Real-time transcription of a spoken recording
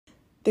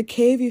The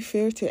cave you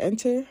fear to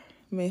enter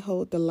may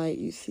hold the light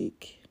you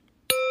seek.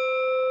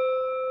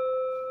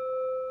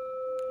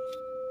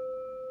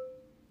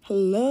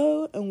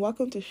 Hello and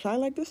welcome to Shine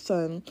Like the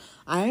Sun.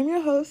 I am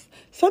your host,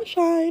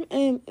 Sunshine,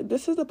 and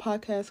this is a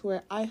podcast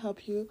where I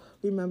help you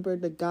remember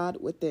the God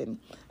within.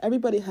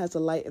 Everybody has a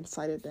light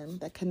inside of them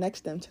that connects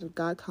them to the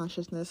God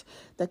consciousness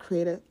that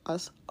created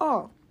us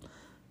all.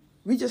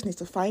 We just need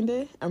to find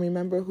it and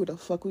remember who the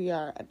fuck we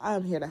are, and I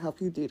am here to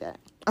help you do that.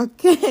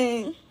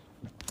 Okay.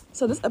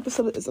 So this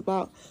episode is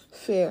about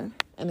fear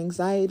and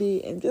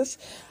anxiety and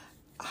just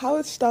how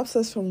it stops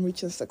us from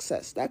reaching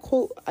success. That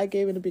quote I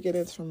gave in the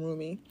beginning is from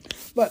Rumi.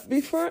 But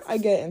before I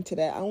get into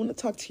that, I want to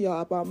talk to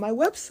y'all about my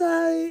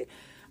website.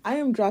 I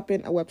am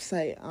dropping a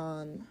website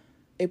on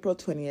April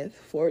 20th,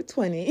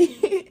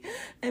 4/20.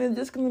 And it's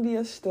just going to be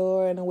a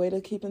store and a way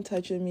to keep in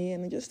touch with me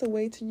and just a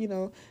way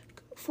to,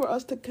 for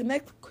us to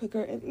connect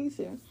quicker and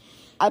easier.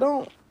 I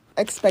don't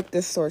expect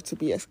this store to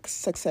be a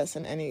success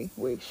in any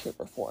way, shape,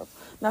 or form.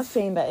 Not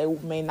saying that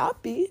it may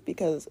not be,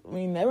 because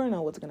we never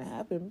know what's going to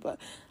happen, but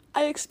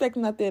I expect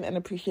nothing and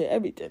appreciate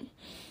everything.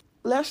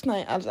 Last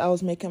night, as I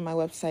was making my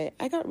website,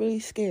 I got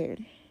really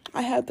scared.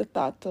 I had the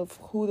thought of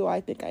who do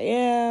I think I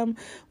am?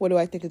 What do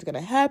I think is going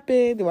to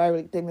happen? Do I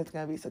really think it's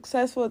going to be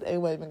successful? Is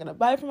anyone even going to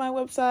buy from my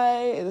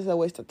website? Is this a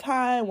waste of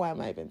time? Why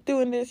am I even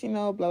doing this?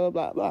 Blah, blah,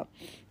 blah, blah.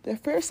 They're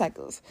fear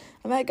cycles.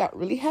 And I got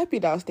really happy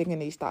that I was thinking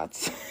these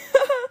thoughts.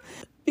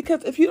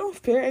 Because if you don't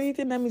fear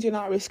anything, that means you're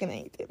not risking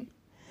anything.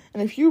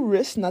 And if you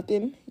risk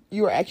nothing,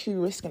 you are actually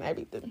risking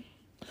everything.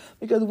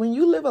 Because when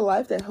you live a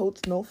life that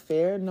holds no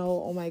fear,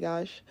 no, oh my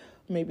gosh,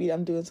 maybe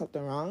I'm doing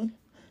something wrong,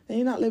 then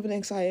you're not living an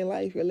exciting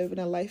life. You're living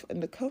a life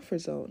in the comfort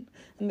zone.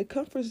 And the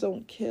comfort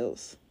zone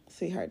kills.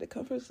 Sweetheart, the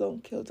comfort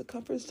zone kills. The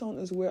comfort zone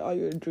is where all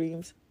your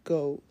dreams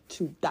go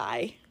to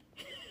die.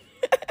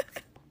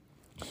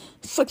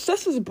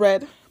 Success is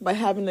bred by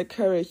having the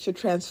courage to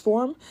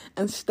transform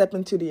and step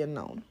into the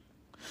unknown.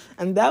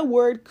 And that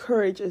word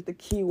courage is the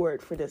key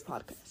word for this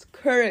podcast.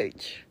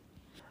 Courage.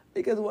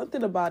 Because one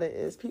thing about it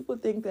is people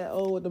think that,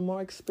 the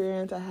more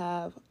experience I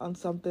have on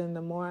something,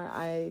 the more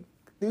I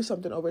do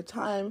something over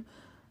time,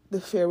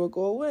 the fear will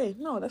go away.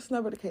 No, that's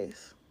never the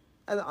case.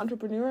 As an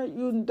entrepreneur,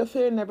 the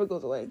fear never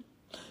goes away.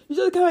 You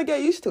just kind of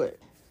get used to it.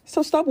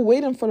 So stop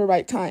waiting for the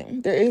right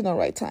time. There is no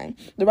right time.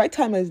 The right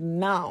time is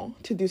now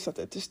to do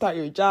something, to start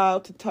your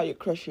job, to tell your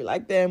crush you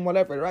like them,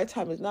 whatever. The right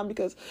time is now,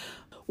 because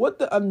what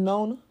the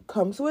unknown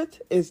comes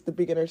with is the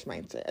beginner's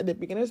mindset. And the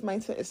beginner's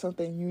mindset is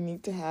something you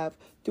need to have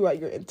throughout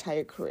your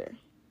entire career.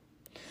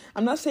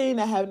 I'm not saying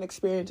that having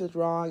experience is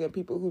wrong and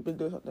people who've been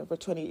doing something for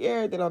 20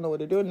 years, they don't know what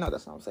they're doing. No,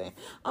 that's not what I'm saying.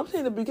 I'm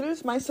saying the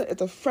beginner's mindset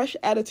is a fresh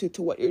attitude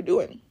to what you're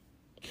doing.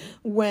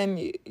 When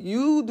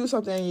you do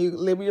something and you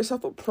label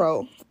yourself a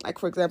pro, like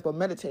for example,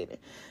 meditating.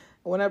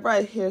 Whenever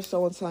I hear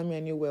someone tell me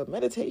a new way of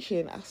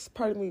meditation,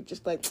 part of me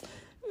just like,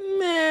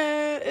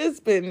 man,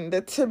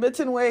 the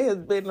Tibetan way has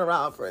been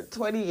around for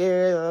 20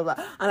 years. Blah, blah,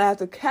 blah. And I have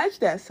to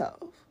catch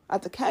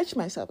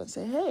myself and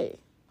say, hey,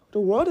 the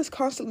world is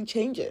constantly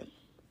changing.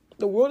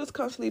 The world is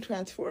constantly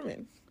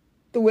transforming.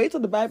 The ways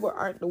of the Bible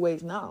aren't the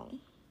ways now.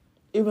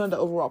 Even though the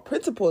overall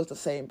principle is the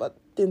same, but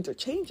things are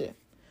changing.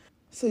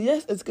 So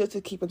yes, it's good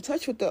to keep in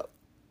touch with the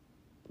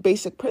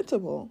basic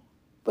principle,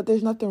 but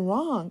there's nothing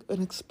wrong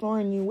in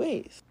exploring new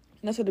ways.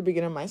 And that's what the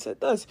beginner mindset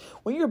does.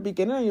 When you're a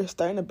beginner and you're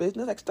starting a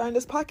business, like starting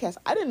this podcast,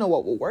 I didn't know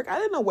what would work. I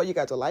didn't know what you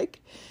guys would like.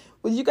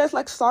 Would you guys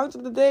like songs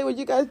of the day? Would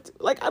you guys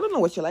I don't know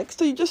what you like.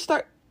 So you just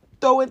start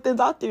throwing things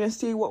out there and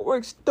see what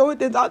works. Throwing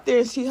things out there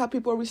and see how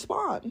people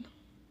respond.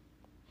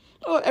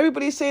 Oh,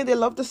 everybody's saying they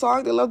love the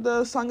song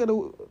of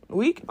the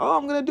week. Oh,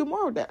 I'm going to do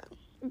more of that.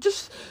 You're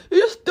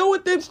just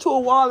throwing things to a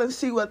wall and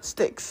see what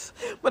sticks.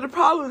 But the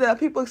problem is that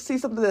people see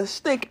something that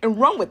stick and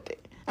run with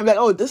it. And be like,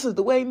 oh, this is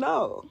the way.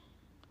 No.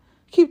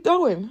 Keep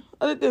throwing.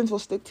 Other things will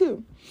stick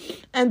too.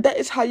 And that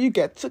is how you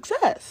get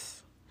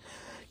success.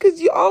 Because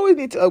you always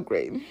need to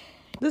upgrade.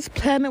 This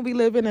planet we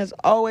live in is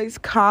always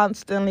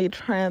constantly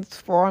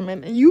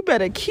transforming. And you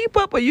better keep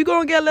up or you're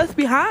going to get left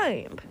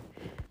behind.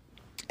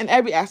 In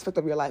every aspect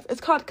of your life.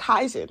 It's called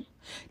Kaizen.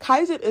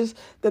 Kaizen is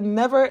the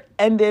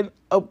never-ending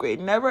upgrade.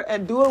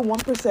 And doing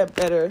 1%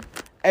 better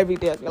every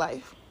day of your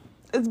life.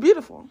 It's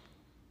beautiful.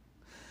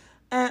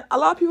 And a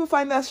lot of people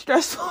find that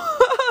stressful.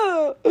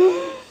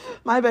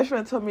 My best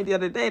friend told me the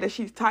other day that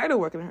she's tired of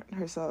working on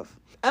herself.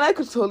 And I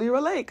could totally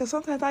relate, because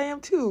sometimes I am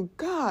too.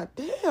 God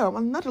damn,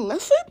 another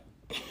lesson?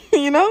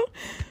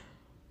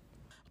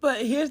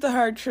 But here's the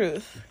hard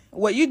truth.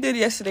 What you did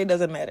yesterday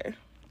doesn't matter.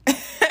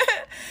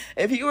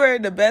 If you were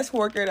the best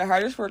worker, the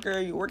hardest worker,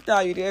 you worked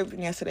out, you did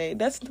everything yesterday,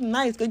 that's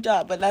nice, good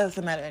job, but that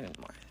doesn't matter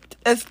anymore.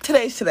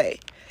 Today's today.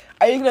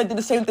 Are you going to do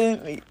the same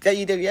thing that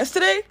you did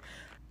yesterday?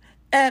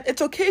 And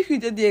it's okay if you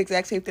did the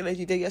exact same thing as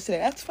you did yesterday.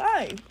 That's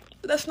fine.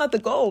 But that's not the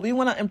goal. We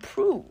want to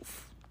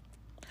improve.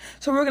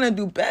 So we're going to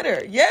do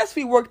better. Yes,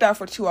 we worked out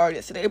for 2 hours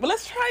yesterday, but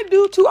let's try to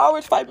do 2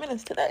 hours, 5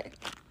 minutes today.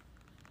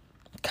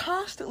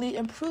 Constantly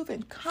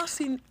improving,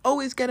 constantly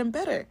always getting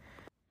better.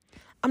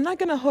 I'm not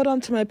going to hold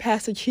on to my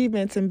past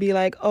achievements and be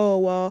like, oh,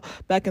 well,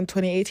 back in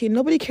 2018,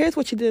 nobody cares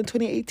what you did in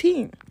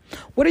 2018.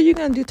 What are you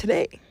going to do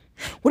today?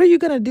 What are you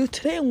going to do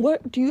today? And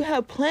what do you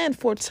have planned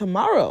for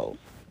tomorrow?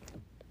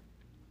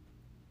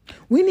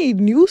 We need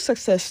new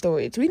success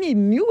stories. We need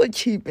new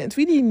achievements.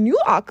 We need new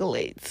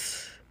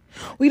accolades.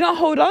 We don't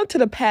hold on to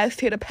the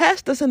past here. The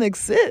past doesn't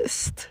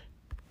exist.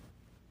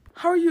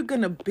 How are you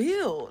going to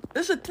build?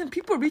 There's a thing.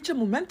 People reach a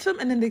momentum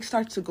and then they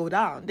start to go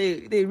down.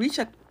 They reach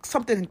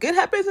something good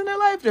happens in their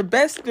life, their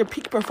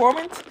peak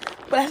performance.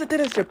 But that's the thing,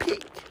 that's their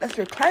peak. That's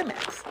their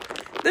climax.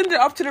 Then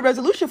they're up to the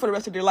resolution for the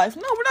rest of their life.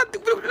 No,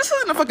 this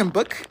isn't a fucking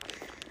book.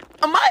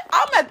 I'm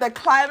at the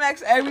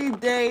climax every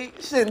day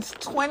since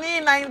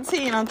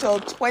 2019 until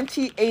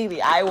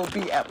 2080. I will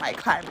be at my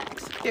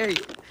climax.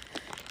 Period.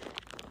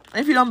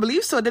 And if you don't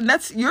believe so, then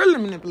that's your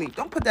limited belief.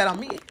 Don't put that on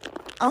me.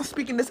 I'm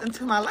speaking this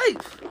into my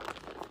life.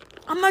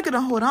 I'm not going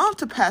to hold on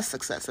to past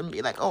success and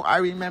be like, oh, I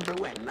remember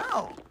when.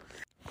 No.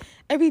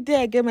 Every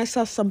day I give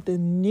myself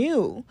something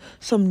new,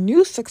 some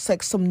new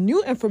success, some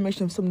new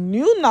information, some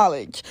new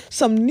knowledge,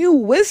 some new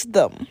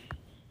wisdom.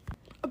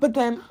 But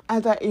then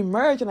as I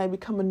emerge and I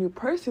become a new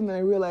person, then I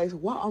realize,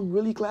 wow, I'm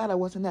really glad I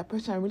wasn't that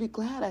person. I'm really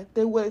glad I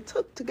did what it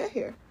took to get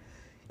here.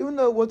 Even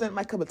though it wasn't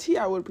my cup of tea,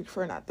 I would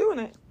prefer not doing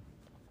it.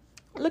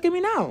 Look at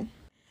me now.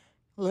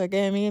 Look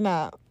at me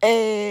now.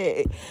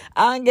 Hey,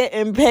 I'm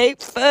getting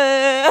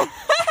paper.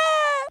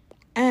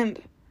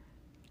 And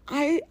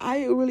I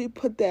really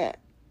put that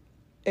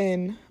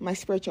in my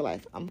spiritual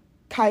life. I'm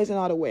Kaizen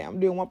all the way. I'm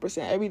doing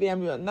 1% every day. I'm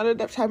doing another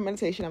type of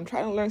meditation. I'm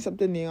trying to learn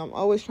something new. I'm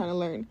always trying to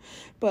learn.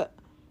 But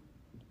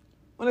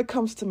when it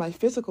comes to my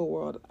physical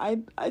world,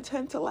 I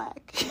tend to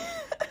lack.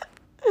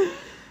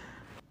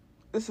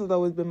 This has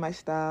always been my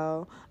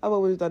style. I've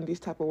always done these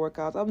type of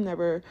workouts. I've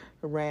never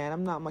ran.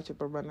 I'm not much of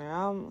a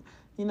runner.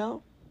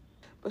 But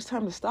it's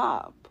time to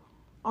stop.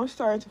 I'm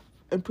starting to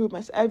improve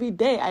myself. Every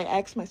day I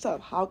ask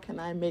myself, how can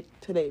I make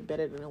today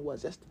better than it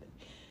was yesterday?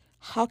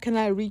 How can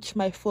I reach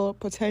my full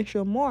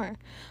potential more?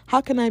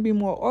 How can I be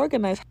more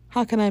organized?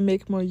 How can I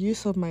make more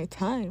use of my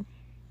time?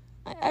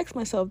 I ask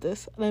myself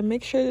this, and I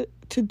make sure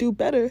to do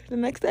better the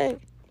next day.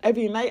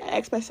 Every night I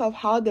ask myself,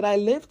 how did I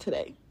live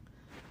today?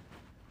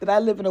 Did I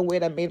live in a way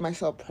that made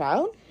myself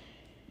proud?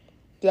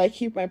 Did I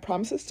keep my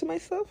promises to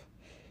myself?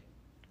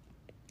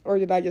 Or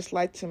did I just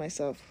lie to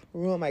myself,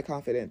 ruin my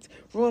confidence,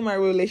 ruin my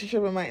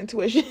relationship with my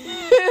intuition,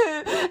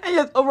 and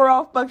just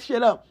overall fuck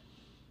shit up?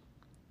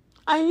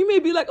 And you may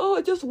be like,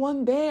 oh, just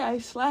one day I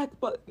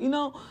slacked, but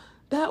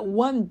that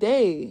one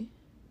day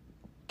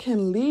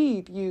can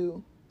lead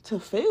you to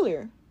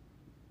failure.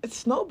 It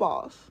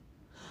snowballs.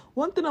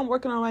 One thing I'm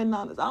working on right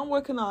now is I'm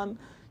working on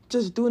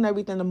just doing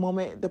everything the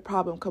moment the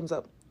problem comes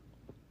up.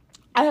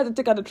 I had to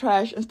take out the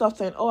trash and stop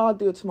saying, oh, I'll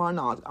do it tomorrow.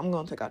 No, I'm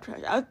going to take out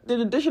trash. I did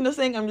the dish in the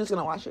sink, I'm just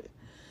going to wash it.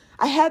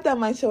 I had that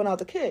mindset when I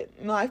was a kid.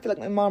 I feel like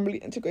my mom really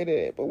integrated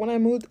it. But when I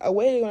moved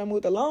away, when I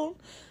moved alone,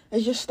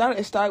 it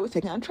started with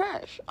taking out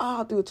trash. Oh,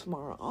 I'll do it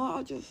tomorrow.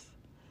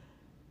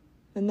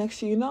 The next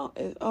thing you know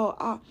is,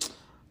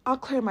 I'll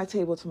clear my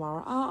table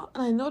tomorrow.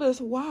 And I noticed,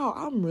 wow,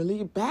 I'm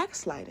really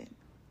backsliding.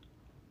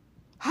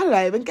 How did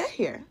I even get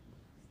here?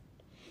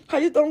 I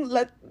just don't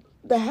let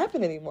that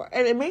happen anymore.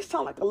 And it may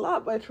sound like a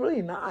lot, but it's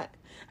really not.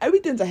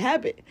 Everything's a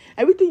habit.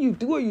 Everything you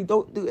do or you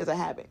don't do is a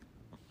habit.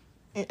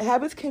 And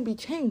habits can be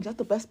changed. That's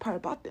the best part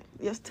about them.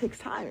 It just takes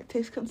time. It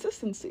takes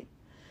consistency.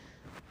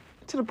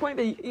 To the point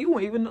that you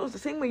won't even notice. The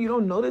same way you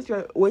don't notice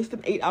you're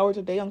wasting 8 hours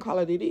a day on Call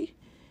of Duty.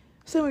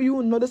 Same way you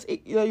won't notice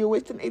you're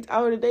wasting 8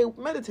 hours a day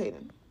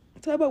meditating.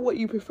 It's all about what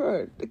you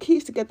prefer. The key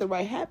is to get the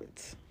right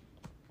habits.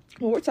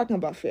 Well, we're talking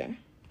about fear.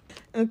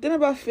 And the thing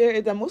about fear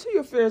is that most of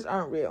your fears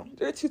aren't real.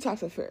 There are two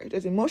types of fears.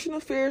 There's emotional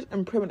fears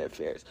and primitive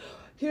fears.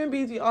 Human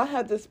beings, we all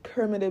have this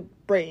primitive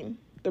brain.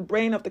 The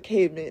brain of the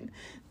caveman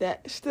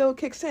that still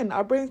kicks in.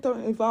 Our brains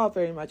don't evolve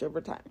very much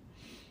over time.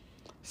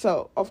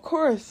 So, of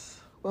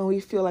course, when we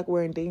feel like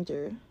we're in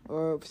danger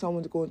or if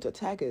someone's going to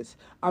attack us,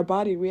 our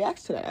body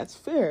reacts to that. That's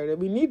fear.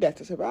 We need that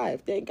to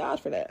survive. Thank God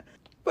for that.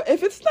 But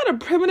if it's not a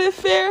primitive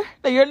fear,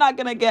 that you're not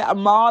going to get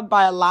mauled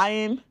by a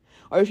lion,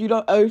 or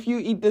if you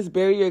eat this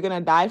berry, you're going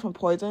to die from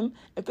poison.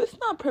 If it's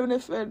not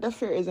primitive fear, that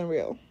fear isn't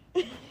real.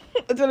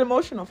 It's an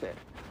emotional fear.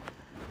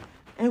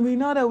 And we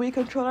know that we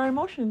control our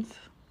emotions.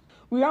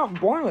 We aren't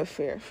born with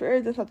fear. Fear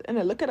is just at the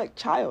end. Look at a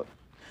child.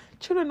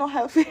 Children don't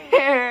have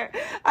fear.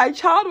 A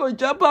child will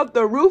jump off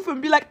the roof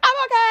and be like, I'm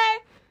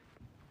okay.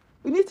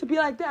 We need to be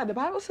like that. The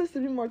Bible says to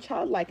be more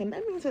childlike, and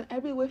that means in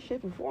every way,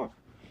 shape, and form.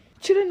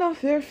 Children don't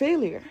fear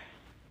failure.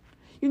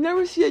 You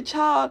never see a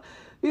child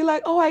be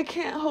like, oh, I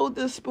can't hold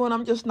this spoon.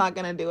 I'm just not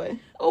going to do it.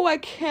 Oh, I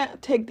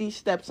can't take these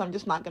steps. I'm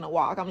just not going to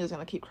walk. I'm just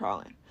going to keep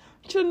crawling.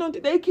 Children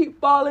don't. They keep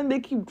falling.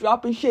 They keep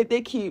dropping shit.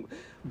 They keep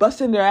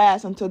busting their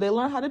ass until they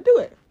learn how to do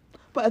it.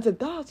 But as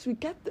adults, we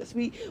get this.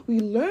 We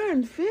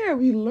learn fear.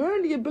 We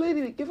learn the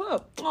ability to give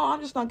up. Oh, I'm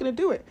just not going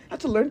to do it.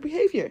 That's a learned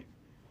behavior.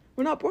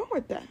 We're not born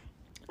with that.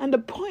 And the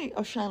point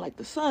of Shine Like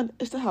the Sun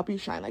is to help you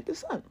shine like the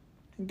sun.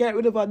 Get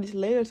rid of all these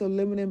layers of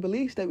limiting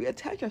beliefs that we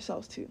attach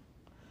ourselves to.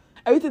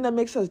 Everything that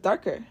makes us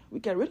darker, we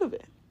get rid of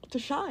it to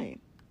shine.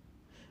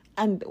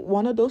 And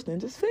one of those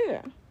things is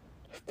fear.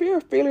 Fear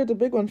of failure is the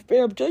big one.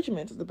 Fear of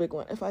judgment is the big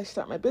one. If I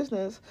start my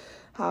business,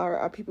 how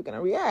are people going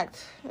to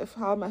react? What's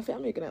my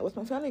family going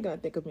to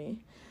think of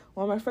me?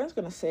 What are my friends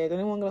going to say? Is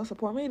anyone going to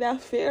support me?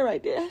 That fear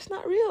right there, that's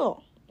not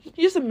real. You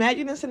just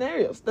imagining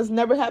scenarios. That's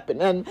never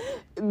happened. And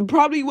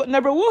probably what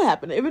never will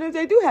happen. Even if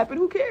they do happen,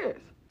 who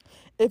cares?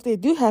 If they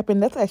do happen,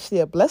 that's actually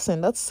a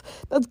blessing. That's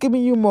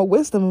giving you more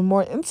wisdom and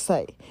more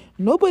insight.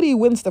 Nobody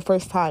wins the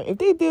first time. If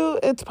they do,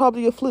 it's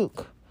probably a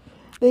fluke.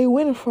 They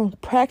win from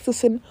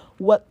practicing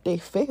what they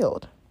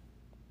failed.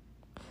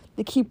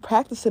 They keep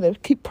practicing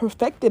it, keep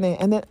perfecting it,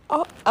 and then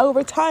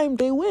over time,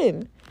 they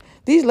win.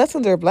 These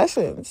lessons are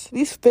blessings.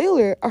 These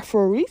failures are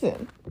for a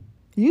reason.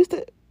 Use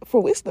it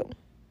for wisdom.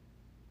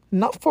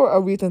 Not for a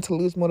reason to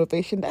lose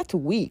motivation. That's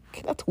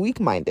weak. That's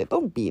weak-minded.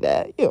 Don't be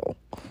that.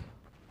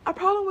 Our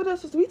problem with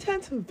us is we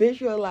tend to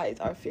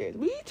visualize our fears.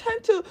 We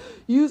tend to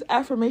use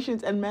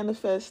affirmations and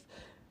manifest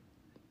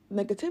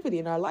negativity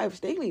in our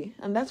lives daily.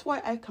 And that's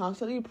why I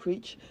constantly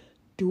preach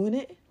doing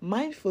it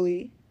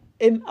mindfully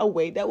in a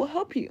way that will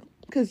help you.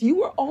 Because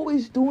you are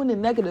always doing it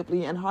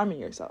negatively and harming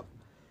yourself.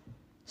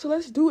 So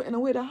let's do it in a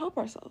way to help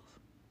ourselves.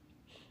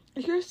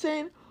 If you're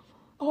saying,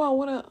 oh, I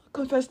want to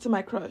confess to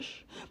my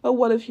crush, but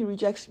what if he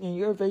rejects me? And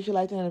you're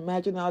visualizing and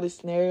imagining all these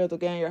scenarios of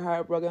getting your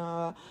heart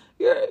broken.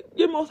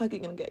 You're most likely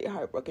going to get your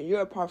heart broken.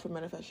 You're a powerful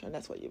manifester, and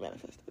that's what you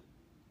manifested.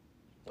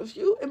 If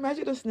you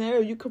imagine a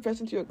scenario, you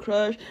confessing to your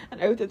crush,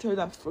 and everything turns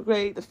out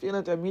great, the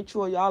feelings are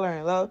mutual, y'all are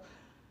in love,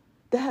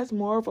 that has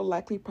more of a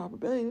likely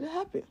probability to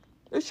happen.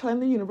 It's telling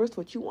the universe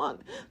what you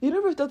want. The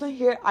universe doesn't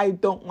hear, I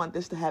don't want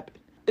this to happen.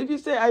 If you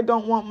say, I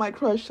don't want my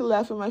crush to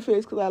laugh in my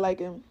face because I like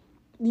him,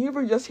 the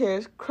universe just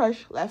hears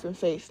crush, laughing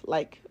face.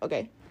 Like,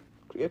 okay,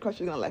 your crush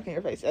is going to laugh in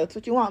your face. That's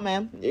what you want,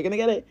 man. You're going to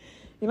get it,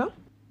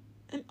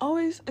 And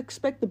always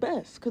expect the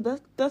best. Because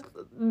that's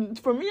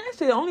for me, I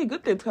say the only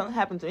good things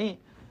happen to me.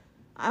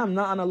 I'm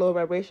not on a low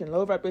vibration.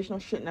 Low vibrational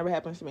shit never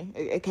happens to me.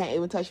 It can't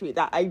even touch me.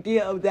 The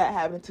idea of that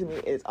happening to me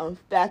is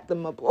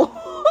unfathomable.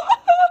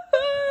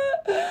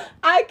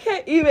 I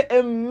can't even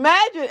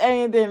imagine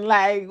anything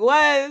like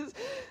what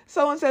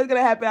someone says is going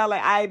to happen. I'm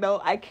like, I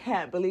know, I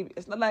can't believe you.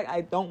 It's not like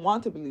I don't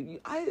want to believe you.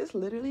 I just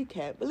literally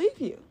can't believe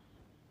you.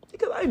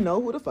 Because I know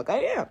who the fuck I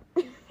am.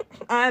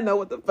 I know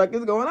what the fuck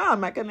is going on.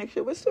 My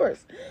connection with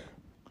source.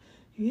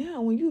 Yeah,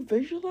 when you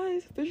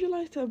visualize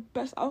the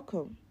best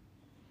outcome.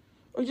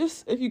 Or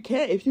just,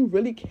 if you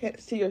really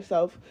can't see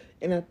yourself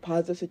in a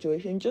positive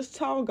situation, just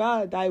tell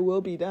God, thy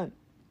will be done.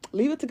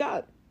 Leave it to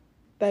God.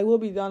 Thy will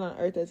be done on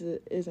earth as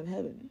it is in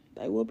heaven.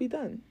 Thy will be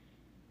done.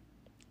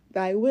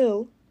 Thy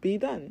will be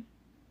done.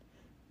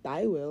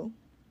 Thy will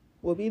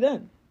be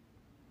done.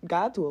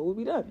 God's will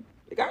be done.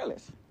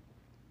 Regardless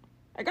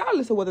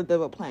of what the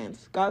devil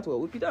plans, God's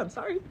will be done.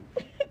 Sorry.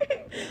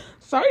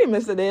 Sorry,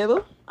 Mr.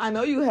 Devil. I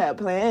know you had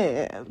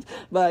plans,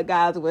 but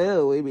God's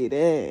will be done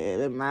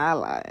in my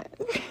life.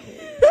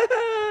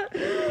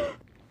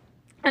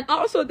 And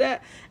also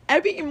that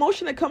every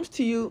emotion that comes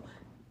to you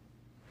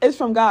is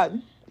from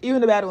God, even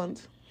the bad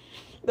ones.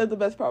 That's the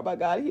best part about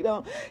God.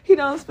 He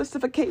don't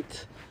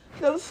specificate.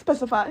 He doesn't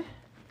specify.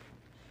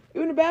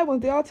 Even the bad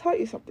ones, they all tell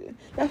you something.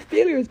 That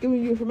failure is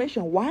giving you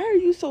information. Why are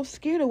you so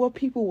scared of what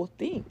people will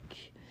think?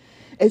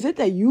 Is it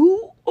that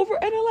you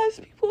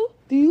overanalyze people?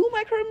 Do you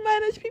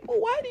micromanage people?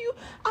 I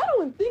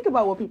don't even think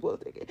about what people are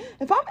thinking.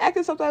 If I'm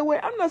acting some type of way,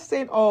 I'm not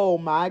saying, oh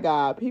my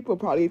God, people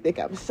probably think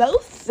I'm so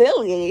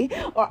silly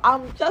or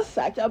I'm just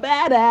such a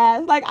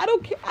badass. Like, I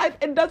don't care.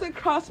 It doesn't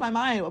cross my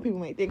mind what people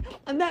may think.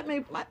 And that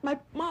my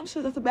mom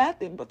says that's a bad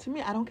thing, but to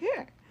me, I don't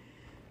care.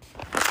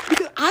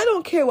 Because I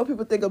don't care what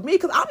people think of me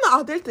because I'm not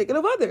out there thinking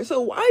of others.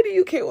 So why do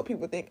you care what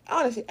people think?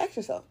 Honestly, ask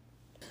yourself.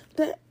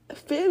 That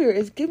failure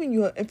is giving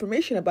you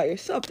information about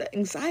yourself. That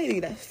anxiety,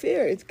 that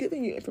fear is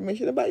giving you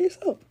information about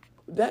yourself.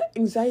 That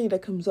anxiety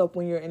that comes up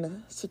when you're in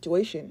a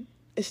situation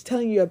is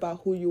telling you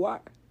about who you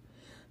are.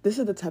 This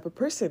is the type of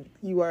person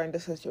you are in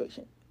this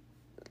situation.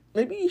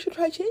 Maybe you should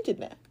try changing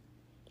that.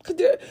 Because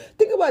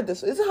think about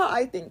this. This is how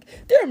I think.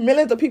 There are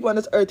millions of people on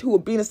this earth who will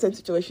be in the same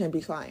situation and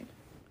be fine.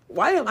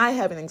 Why am I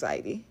having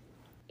anxiety?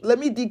 Let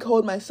me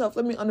decode myself.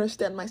 Let me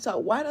understand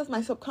myself. Why does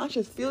my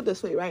subconscious feel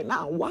this way right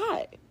now?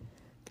 Why?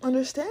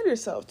 Understand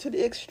yourself to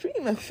the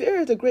extreme. And fear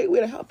is a great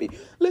way to help you.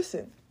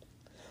 Listen,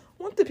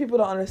 one thing people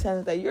don't understand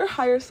is that your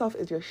higher self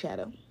is your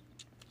shadow.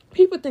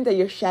 People think that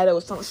your shadow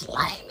is some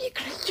slimy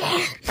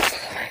creature.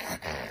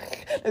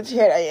 The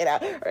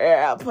shadow,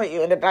 I'll put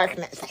you in the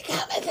darkness. Like,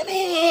 come into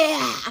me.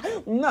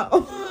 No.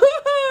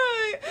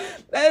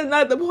 That is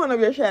not the point of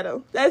your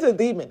shadow. That's a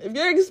demon. If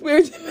you're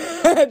experiencing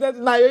that, that's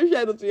not your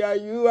shadow to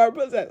you. You are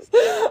possessed.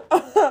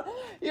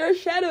 Your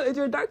shadow is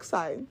your dark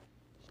side.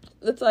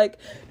 It's like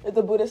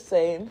the Buddhist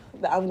saying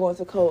that I'm going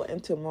to quote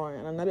into more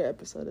in another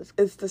episode.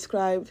 It's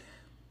described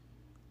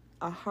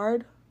a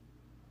hard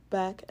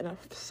back and a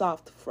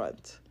soft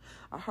front.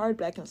 A hard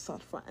back and a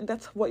soft front. And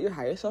that's what your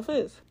higher self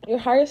is. Your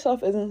higher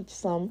self isn't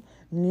some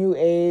new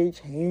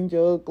age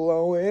angel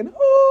glowing.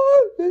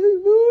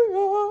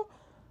 Hallelujah.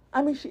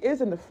 I mean, she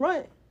is in the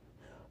front,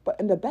 but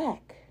in the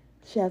back,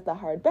 she has the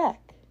hard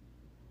back.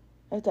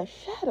 That's that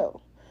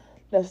shadow.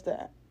 That's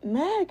that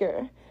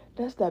nagger.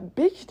 That's that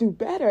bitch do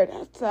better.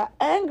 That's that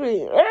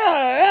angry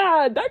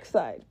dark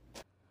side.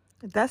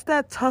 That's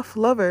that tough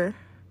lover.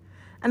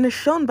 And it's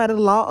shown by the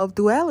law of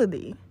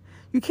duality.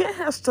 You can't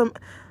have some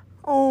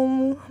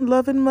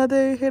loving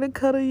mother here to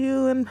cuddle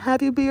you and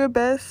have you be your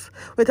best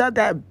without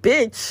that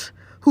bitch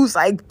who's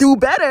like, do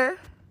better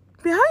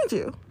behind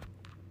you.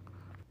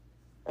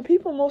 And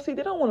people mostly,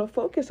 they don't want to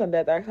focus on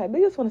that dark side.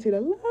 They just want to see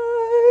the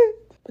light.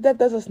 But that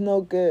does us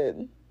no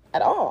good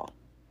at all.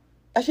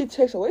 Actually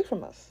takes away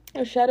from us.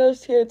 Your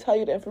shadow's here to tell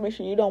you the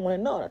information you don't want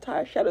to know. The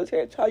entire shadow's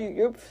here to tell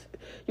you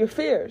your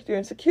fears, your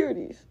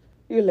insecurities,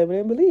 your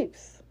limiting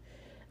beliefs.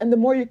 And the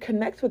more you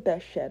connect with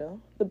that shadow,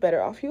 the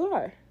better off you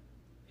are.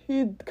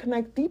 You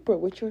connect deeper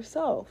with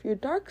yourself, your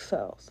dark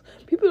selves.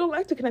 People don't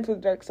like to connect with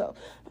the dark self.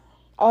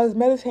 I was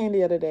meditating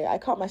the other day. I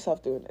caught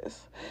myself doing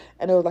this.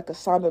 And it was like a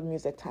Sound of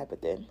Music type of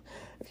thing,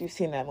 if you've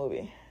seen that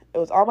movie. It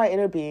was all my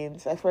inner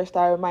beings. I first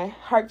started with my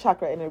heart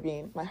chakra inner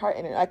being,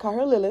 I call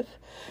her Lilith.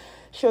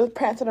 She was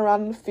prancing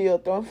around in the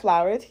field, throwing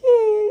flowers.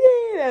 Yay,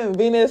 yay. And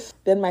Venus,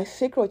 then my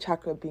sacral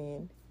chakra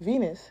being,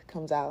 Venus,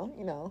 comes out,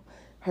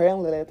 her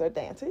and Lilith are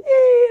dancing.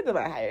 Yay, to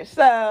my higher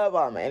self,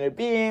 all my inner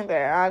being,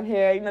 they're on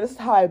here. This is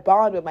how I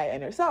bond with my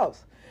inner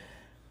selves.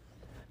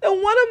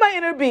 Then one of my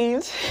inner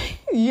beings,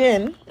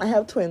 Yin, I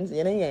have twins,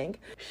 Yin and Yang,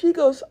 she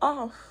goes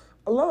off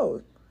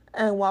alone.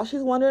 And while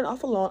she's wandering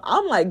off alone,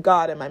 I'm like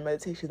God in my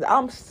meditations.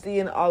 I'm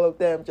seeing all of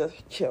them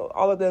just chill.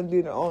 All of them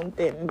doing their own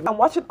thing. I'm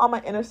watching all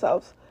my inner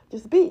selves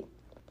just be.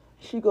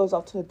 She goes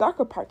off to the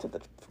darker parts of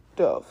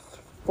the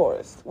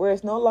forest, where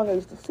it's no longer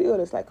just a field,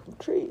 it's like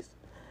trees.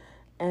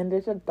 And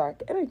there's a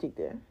dark energy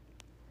there.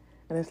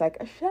 And it's like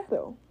a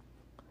shadow.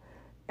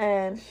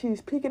 And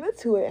she's peeking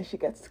into it and she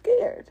gets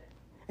scared.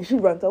 And she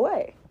runs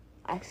away.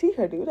 I see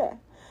her do that.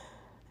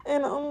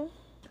 And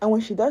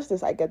when she does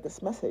this, I get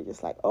this message.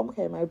 It's like, oh,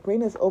 okay, my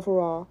brain is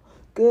overall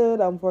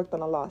good. I've worked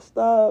on a lot of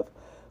stuff.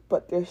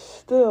 But there's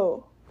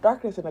still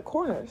darkness in the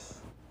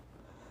corners.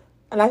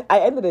 And I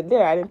ended it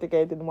there. I didn't think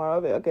I did more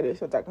of it. Okay, there's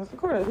still darkness in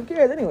the corners. Who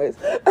cares anyways?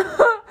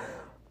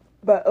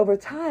 But over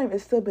time,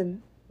 it's still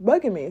been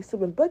bugging me. It's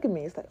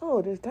like,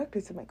 oh, there's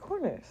darkness in my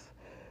corners.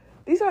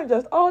 These aren't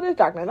just, oh, there's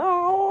darkness.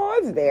 Oh,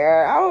 it's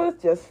there. Oh,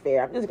 it's just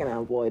fair. I'm just going to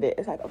avoid it.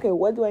 It's like, okay,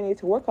 what do I need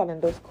to work on in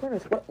those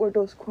corners? What were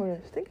those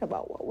corners thinking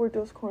about? What were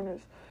those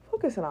corners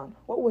focusing on?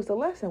 What was the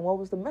lesson? What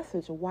was the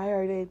message? Why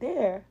are they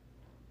there?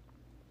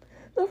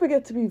 Don't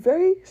forget, to be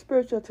very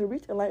spiritual, to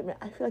reach enlightenment,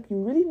 I feel like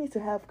you really need to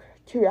have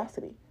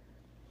curiosity.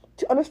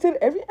 To understand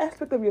every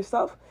aspect of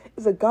yourself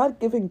is a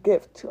God-given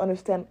gift to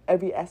understand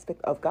every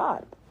aspect of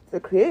God, the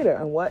creator,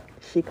 and what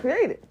she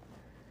created.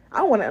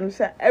 I want to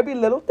understand every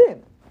little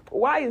thing.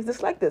 Why is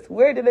this like this?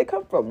 Where did it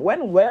come from?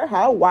 When, where,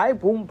 how, why,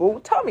 boom,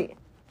 boom. Tell me.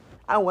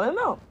 I want to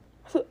know.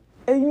 So,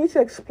 and you need to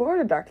explore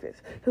the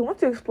darkness. Because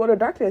once you explore the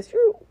darkness,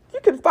 you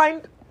can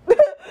find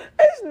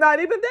it's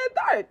not even that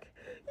dark.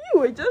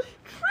 You were just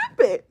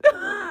tripping.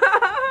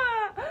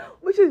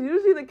 Which is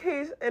usually the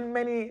case in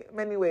many,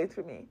 many ways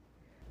for me.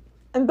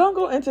 And don't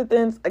go into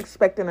things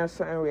expecting a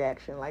certain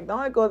reaction. Like,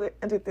 don't go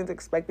into things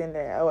expecting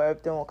that, oh,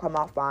 everything will come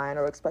out fine,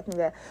 or expecting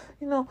that,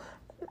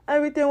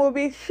 everything will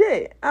be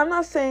shit. I'm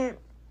not saying,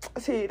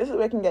 see, this is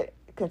where I can get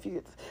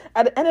confused.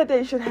 At the end of the day,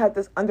 you should have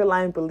this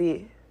underlying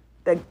belief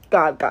that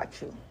God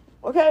got you,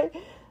 okay?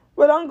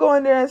 But don't go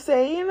in there and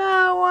say, you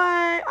know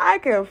what, I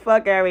can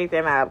fuck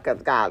everything up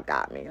because God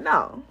got me.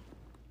 No.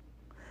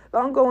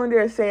 Don't go in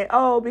there saying,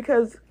 oh,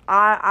 because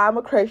I'm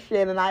a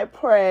Christian and I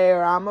pray,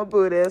 or I'm a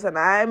Buddhist and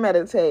I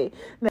meditate,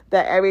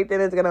 that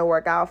everything is going to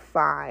work out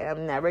fine.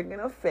 I'm never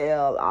going to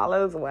fail. All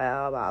is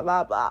well, blah,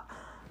 blah, blah.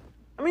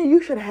 I mean,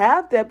 you should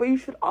have that, but you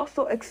should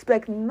also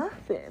expect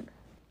nothing.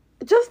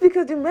 Just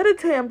because you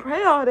meditate and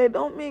pray all day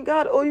don't mean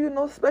God owe you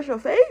no special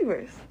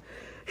favors.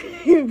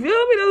 You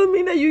feel me? Doesn't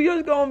mean that you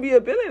just going to be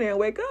a billionaire and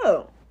wake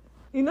up.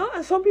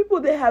 And some people,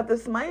 they have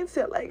this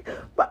mindset like,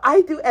 but I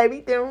do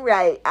everything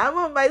right. I'm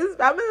enlightened.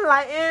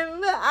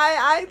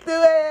 I do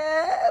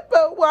it.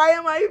 But why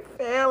am I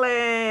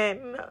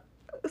failing?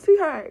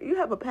 Sweetheart, you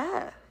have a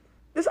path.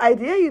 This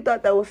idea you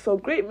thought that was so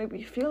great may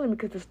be failing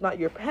because it's not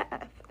your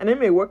path. And it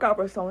may work out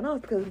for someone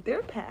else because it's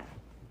their path.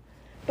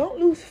 Don't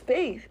lose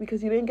faith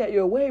because you didn't get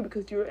your way,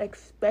 because you're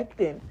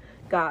expecting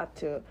God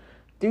to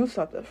do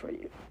something for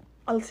you.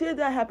 I'll see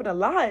that happen a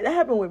lot. That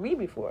happened with me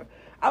before.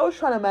 I was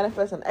trying to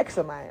manifest an ex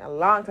of mine a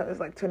long time. It was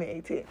like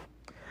 2018.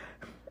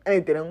 And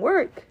it didn't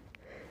work.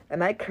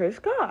 And I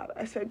cursed God.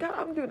 I said, God,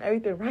 I'm doing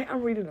everything right.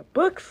 I'm reading the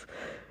books.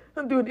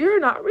 You're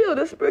not real.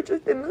 This spiritual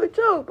thing is a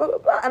joke, blah, blah,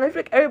 blah. And I feel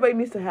like everybody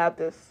needs to have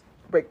this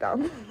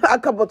breakdown a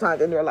couple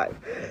times in their life.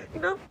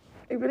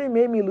 It really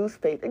made me lose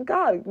faith in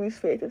God, lose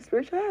faith in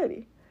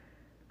spirituality.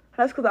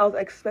 That's because I was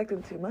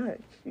expecting too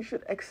much. You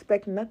should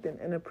expect nothing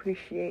and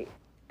appreciate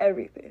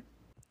everything.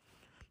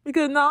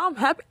 Because now I'm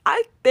happy.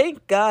 I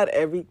thank God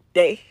every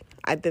day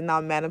I did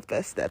not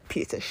manifest that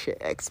piece of shit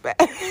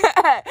expect.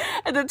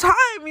 At the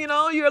time,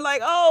 you're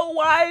like, oh,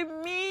 why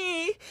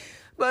me?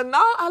 But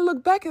now I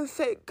look back and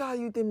say, God,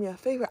 you did me a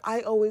favor.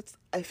 I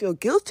feel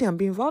guilty. I'm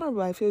being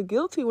vulnerable. I feel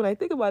guilty when I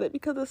think about it,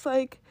 because it's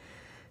like,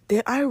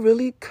 did I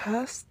really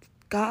cuss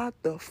God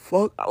the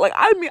fuck out? Like,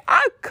 I mean,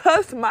 I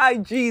cussed my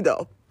G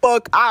the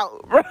fuck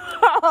out, bro.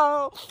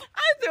 I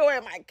threw away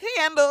my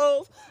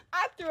candles.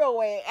 I threw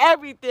away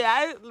everything.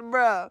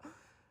 Bro.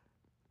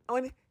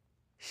 When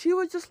she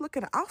was just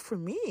looking out for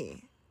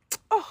me.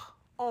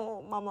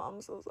 Oh, mama,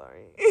 I'm so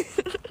sorry.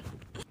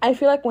 I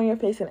feel like when you're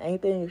facing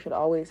anything, you should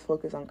always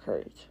focus on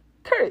courage.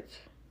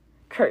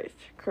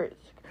 Courage.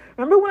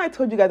 Remember when I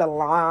told you guys a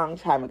long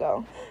time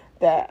ago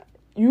that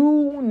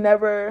you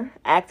never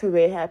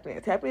activate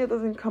happiness. Happiness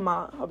doesn't come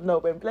out of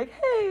nowhere and be like,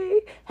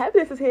 hey,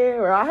 happiness is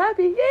here. We're all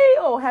happy. Yay.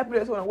 Oh,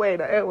 happiness went away.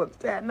 Now everyone's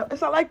sad. No, it's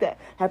not like that.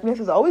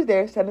 Happiness is always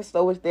there. Sadness is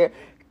always there.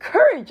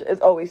 Courage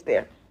is always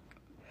there.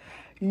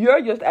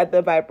 You're just at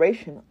the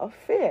vibration of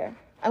fear.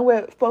 And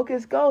where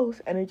focus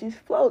goes, energy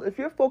flows. If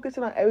you're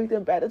focusing on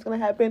everything bad that's going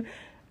to happen,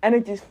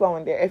 energy's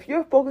flowing there. If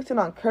you're focusing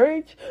on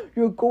courage,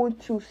 you're going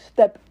to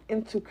step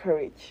into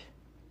courage.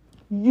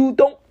 You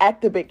don't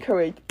activate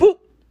courage. Boop!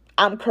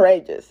 I'm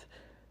courageous.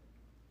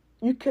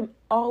 You can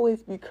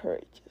always be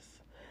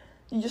courageous.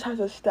 You just have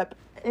to step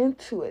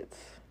into it.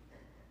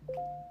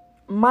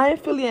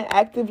 Mindfully and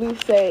actively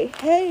say,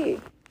 hey,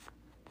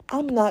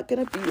 I'm not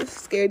going to be a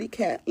scaredy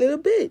cat little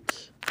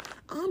bitch.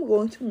 I'm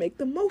going to make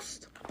the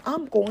most.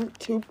 I'm going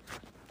to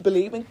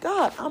believe in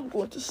God. I'm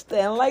going to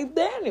stand like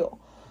Daniel.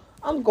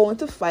 I'm going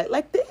to fight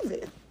like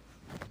David.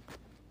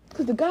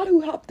 Because the God who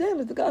helped them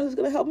is the God who's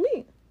going to help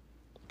me.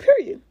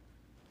 Period.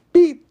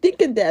 Be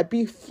thinking that.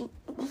 Be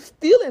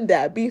feeling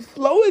that. Be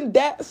flowing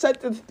that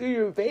sentence through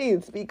your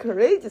veins. Be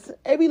courageous in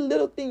every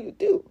little thing you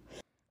do.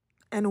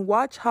 And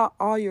watch how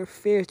all your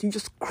fears, you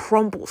just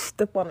crumble,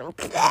 step on them,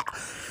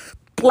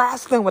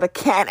 blast them with a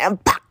can, and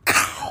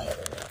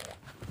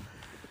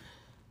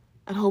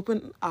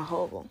hoping a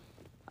hope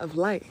of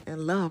light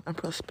and love and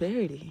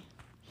prosperity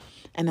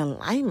and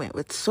alignment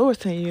with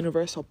source and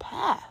universal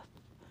path.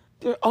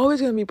 There are always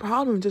going to be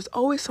problems. There's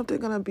always something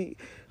going to be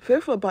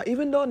fearful about.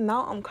 Even though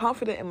now I'm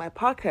confident in my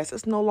podcast,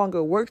 it's no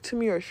longer work to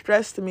me or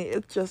stress to me.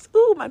 It's just,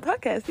 ooh, my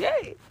podcast,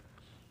 yay.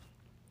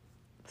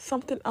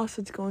 Something else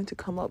is going to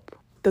come up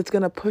that's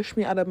going to push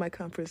me out of my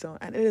comfort zone.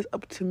 And it is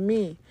up to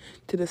me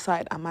to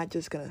decide, am I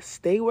just going to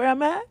stay where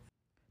I'm at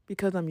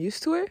because I'm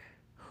used to it?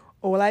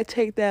 Or will I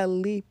take that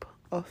leap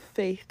of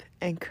faith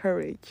and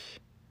courage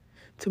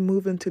to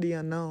move into the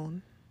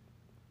unknown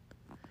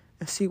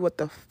and see what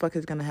the fuck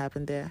is going to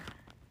happen there?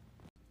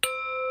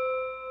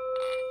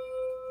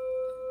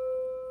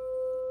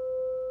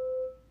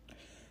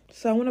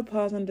 So I want to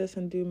pause on this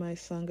and do my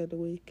song of the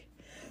week.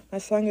 My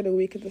song of the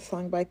week is a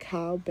song by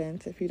Kyle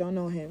Bent. If you don't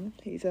know him,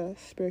 he's a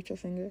spiritual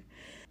singer,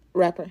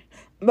 rapper.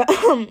 But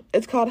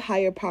it's called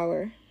Higher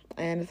Power.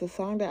 And it's a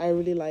song that I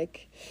really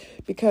like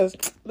because,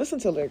 listen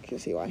to the lyrics, you'll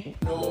see why.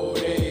 No,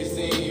 they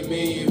see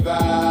me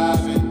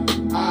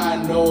vibing.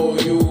 I know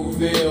you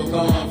feel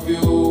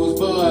confused,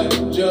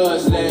 but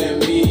just let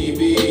me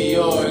be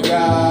your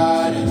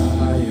guide.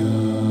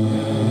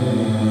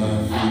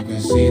 You can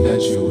see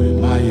that you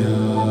admire.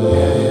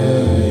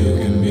 You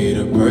can be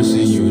the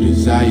person you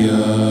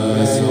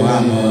desire. So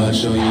I'ma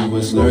show you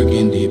what's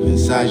lurking deep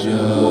inside you.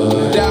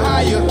 The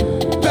higher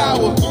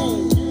power.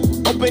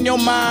 Open your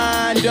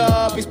mind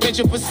up, expand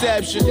your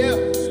perception.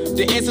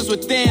 The answers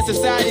within,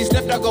 society's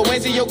left out, go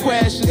answer your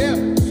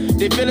questions.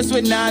 They fill us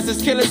with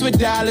nonsense, kill us with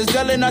dollars,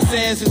 dulling our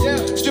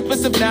senses. Strip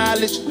us of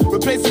knowledge,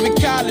 replace it with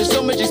college,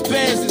 so much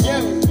expenses.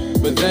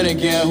 But then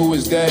again, who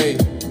is they?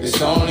 It's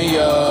only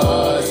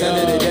us. End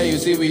of the day, you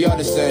see, we all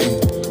the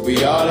same.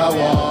 We all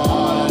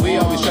are one. We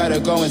always try to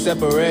go and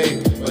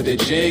separate, but the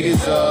jig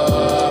is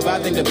up. I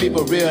think the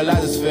people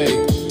realize it's fake.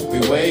 We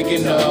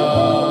waking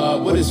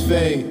up, what is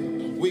fake?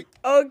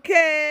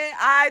 Okay,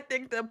 I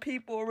think the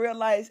people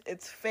realize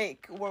it's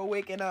fake. We're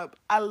waking up.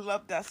 I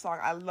love that song.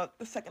 I love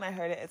the second I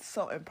heard it. It's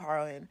so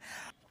empowering.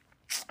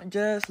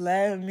 Just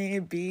let me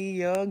be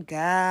your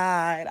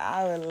guide.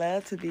 I would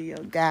love to be your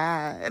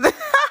guide.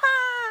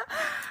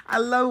 I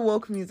love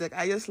woke music.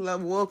 I just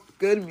love woke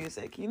good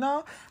music. You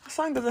know, a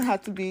song doesn't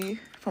have to be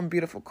from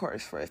Beautiful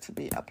Chorus for it to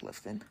be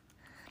uplifting.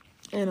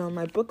 And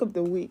my book of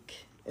the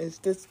week is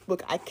this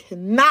book I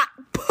cannot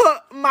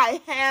put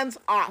my hands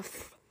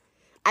off.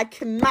 I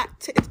cannot.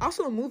 It's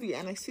also a movie,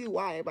 and I see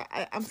why, but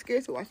I'm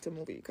scared to watch the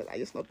movie because I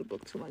just love the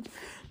book too much.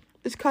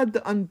 It's called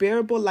The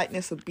Unbearable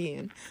Lightness of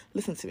Being.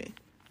 Listen to me.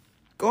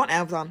 Go on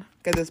Amazon.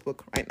 Get this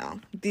book right now.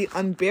 The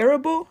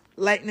Unbearable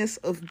Lightness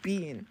of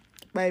Being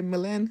by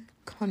Milan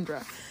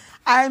Kundera.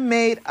 I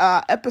made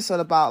an episode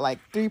about like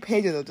 3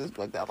 pages of this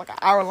book that was like an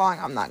hour long.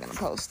 I'm not going to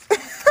post.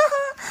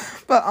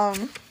 But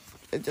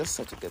it's just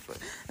such a good book.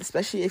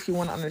 Especially if you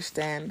want to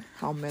understand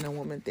how men and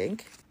women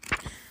think.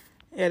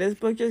 Yeah, this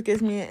book just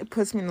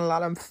puts me in a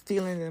lot of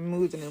feelings and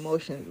moods and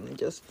emotions, and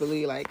just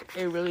really,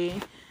 it really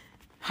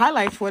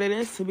highlights what it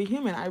is to be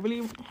human. I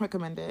really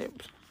recommend it.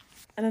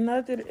 And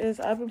another thing is,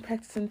 I've been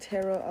practicing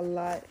tarot a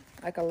lot,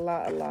 a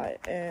lot,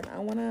 and I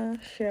want to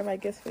share my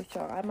gifts with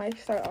y'all. I might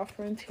start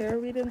offering tarot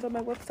readings on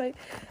my website.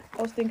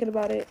 I was thinking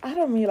about it. I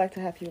don't really like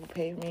to have people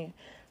pay me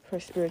for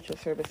spiritual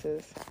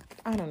services.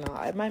 I don't know.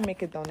 I might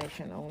make a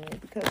donation only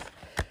because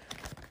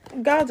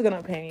God's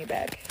gonna pay me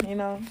back, you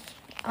know.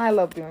 I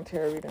love doing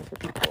tarot readings for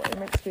people. It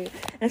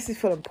makes me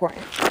feel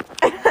important.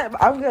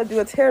 I'm gonna do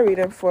a tarot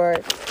reading for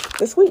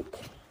this week.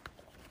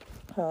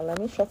 Let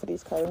me shuffle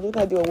these cards. I'm just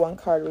gonna do a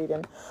 1-card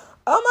reading.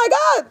 Oh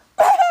my God!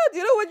 Do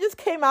you know what just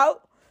came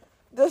out?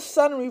 The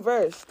Sun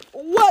reversed.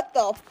 What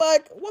the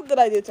fuck? What did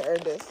I do to earn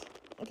this?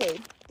 Okay,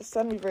 the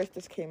Sun reversed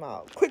just came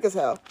out. Quick as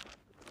hell.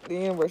 The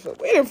universe was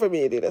waiting for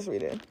me to do this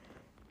reading.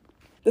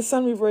 The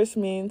Sun reverse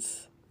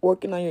means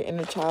working on your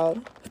inner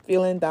child,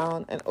 feeling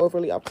down, and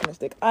overly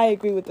optimistic. I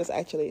agree with this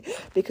actually,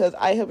 because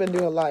I have been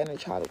doing a lot of inner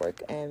child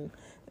work, and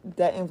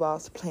that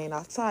involves playing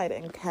outside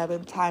and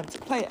having time to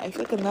play. I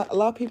feel like a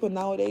lot of people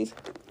nowadays,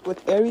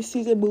 with Aries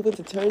season moving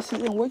to Taurus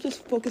season, we're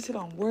just focusing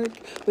on work,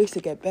 ways to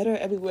get better.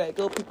 Everywhere I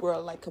go, people are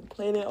like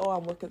complaining, oh,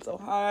 I'm working so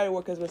hard,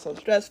 work has been so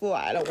stressful,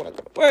 I don't want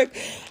to go to work.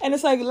 And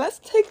it's like, let's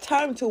take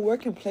time to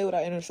work and play with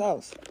our inner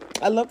selves.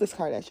 I love this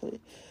card actually.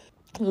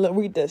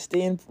 Read this.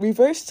 The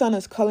reverse sun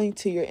is calling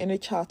to your inner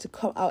child to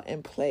come out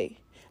and play.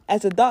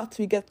 As adults,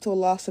 we get so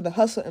lost in the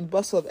hustle and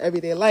bustle of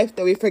everyday life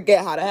that we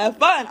forget how to have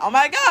fun. Oh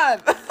my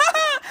God.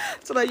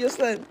 So that you're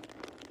saying.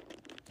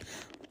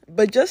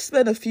 But just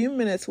spend a few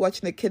minutes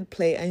watching a kid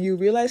play and you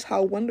realize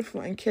how wonderful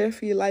and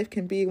carefree life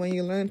can be when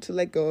you learn to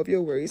let go of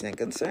your worries and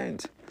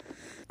concerns.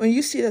 When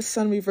you see the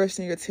sun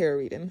reversing your tarot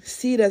reading,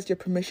 see it as your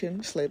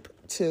permission slip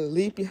to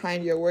leave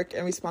behind your work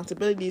and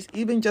responsibilities,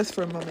 even just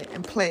for a moment,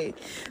 and play.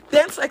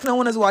 Dance like no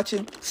one is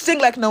watching, sing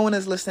like no one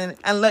is listening,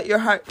 and let your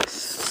heart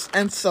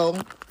and soul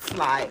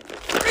fly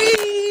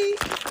free.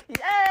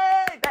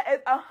 Yay! That is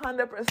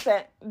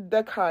 100%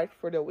 the card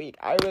for the week.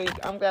 I'm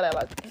glad I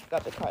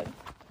got the card.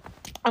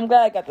 I'm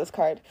glad I got this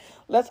card.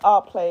 Let's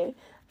all play.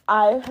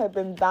 I have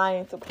been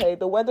dying to play.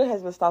 The weather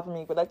has been stopping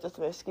me, but that's just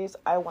an excuse.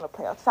 I want to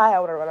play outside. I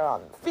want to run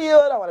around the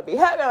field. I want to be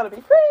happy. I want to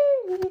be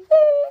free.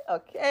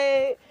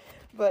 Okay.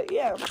 But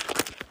yeah,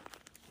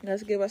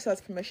 let's give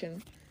ourselves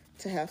permission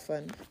to have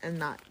fun and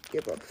not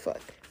give a fuck.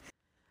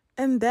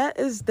 And that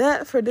is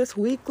that for this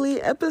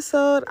weekly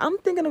episode. I'm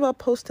thinking about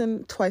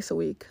posting twice a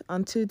week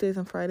on Tuesdays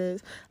and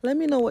Fridays. Let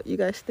me know what you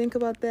guys think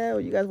about that. Or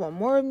you guys want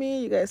more of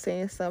me? You guys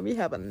saying something? You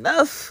have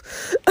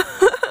enough?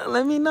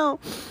 Let me know.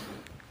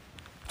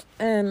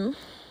 And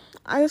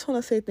I just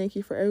want to say thank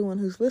you for everyone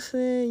who's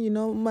listening. You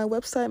know, my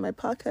website, my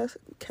podcast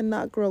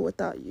cannot grow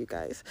without you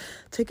guys.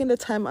 Taking the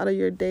time out of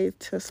your day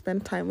to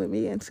spend time with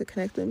me and to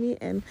connect with me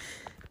and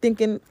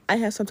thinking I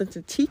have something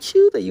to teach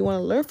you that you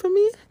want to learn from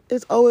me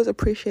is always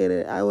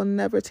appreciated. I will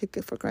never take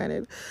it for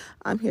granted.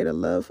 I'm here to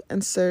love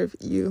and serve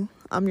you.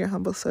 I'm your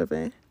humble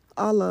servant.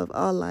 All love,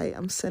 all light.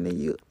 I'm sending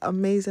you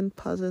amazing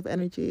positive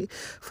energy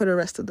for the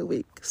rest of the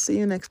week. See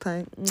you next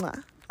time.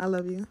 Mwah. I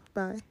love you.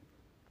 Bye.